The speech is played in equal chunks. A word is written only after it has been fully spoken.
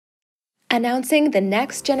Announcing the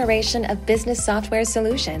next generation of business software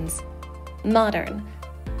solutions. Modern,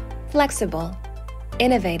 flexible,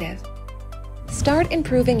 innovative. Start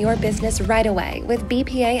improving your business right away with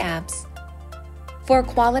BPA apps. For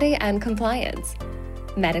quality and compliance,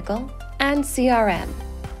 medical, and CRM.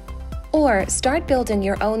 Or start building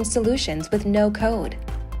your own solutions with no code.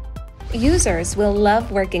 Users will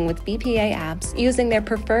love working with BPA apps using their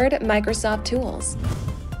preferred Microsoft tools,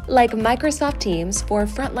 like Microsoft Teams for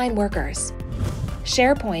frontline workers,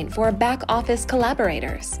 SharePoint for back-office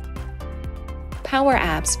collaborators, Power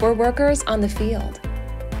Apps for workers on the field,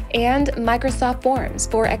 and Microsoft Forms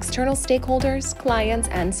for external stakeholders, clients,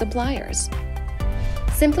 and suppliers.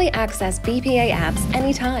 Simply access BPA apps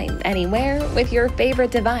anytime, anywhere with your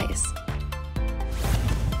favorite device.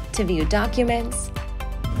 To view documents,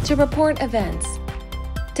 to report events,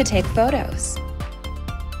 to take photos,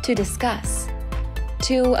 to discuss,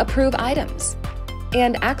 to approve items,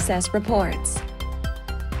 and access reports.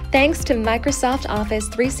 Thanks to Microsoft Office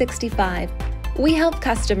 365, we help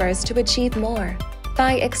customers to achieve more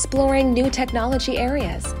by exploring new technology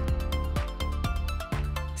areas.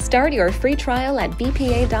 Start your free trial at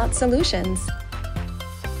bpa.solutions.